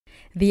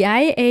The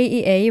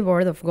IAEA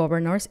Board of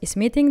Governors is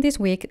meeting this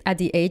week at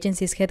the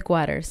agency's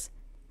headquarters.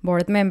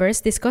 Board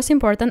members discuss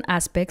important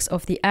aspects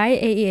of the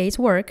IAEA's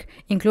work,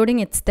 including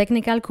its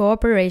technical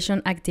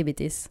cooperation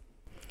activities.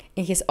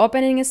 In his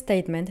opening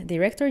statement,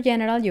 Director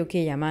General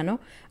Yukiya Amano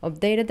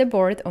updated the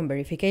board on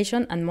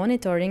verification and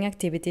monitoring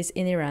activities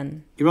in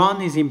Iran.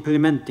 Iran is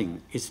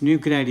implementing its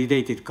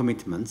nuclear-related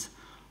commitments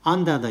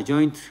under the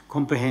Joint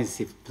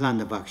Comprehensive Plan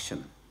of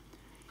Action.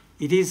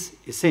 It is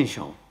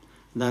essential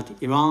that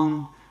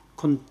Iran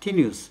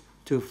continues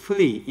to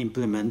fully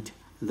implement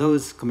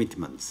those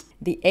commitments.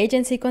 The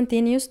agency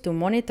continues to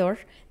monitor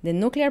the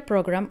nuclear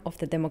program of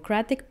the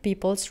Democratic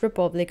People's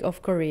Republic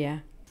of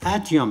Korea.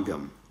 At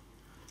Yongbyon,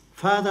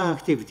 further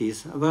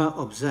activities were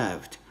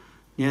observed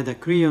near the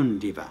Korean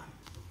River.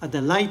 At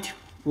the light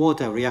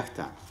water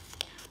reactor,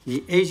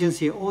 the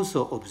agency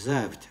also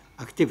observed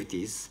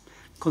activities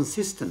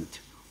consistent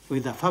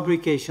with the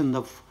fabrication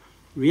of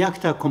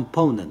reactor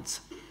components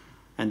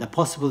and the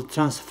possible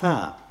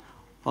transfer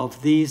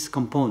of these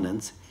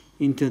components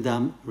into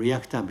the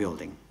reactor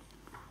building.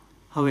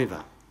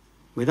 However,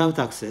 without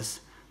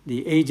access,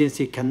 the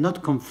agency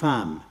cannot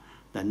confirm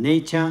the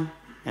nature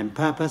and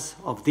purpose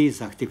of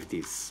these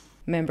activities.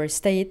 Member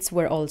states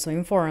were also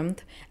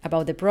informed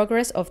about the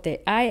progress of the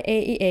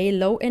IAEA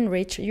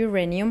Low-Enriched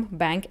Uranium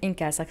Bank in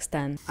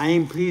Kazakhstan. I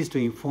am pleased to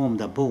inform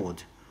the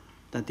board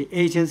that the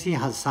agency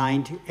has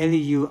signed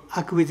LEU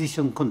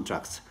acquisition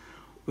contracts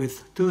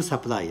with two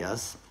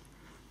suppliers,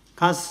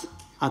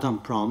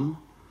 Kazatomprom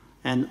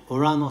and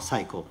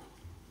Orano-Cycle.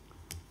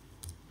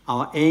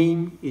 Our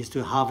aim is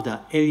to have the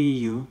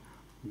LEU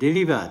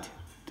delivered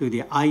to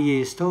the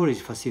IAEA storage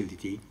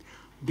facility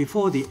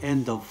before the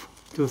end of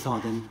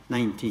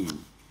 2019.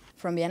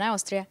 From Vienna,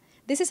 Austria,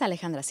 this is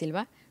Alejandra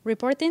Silva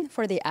reporting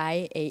for the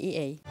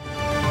IAEA.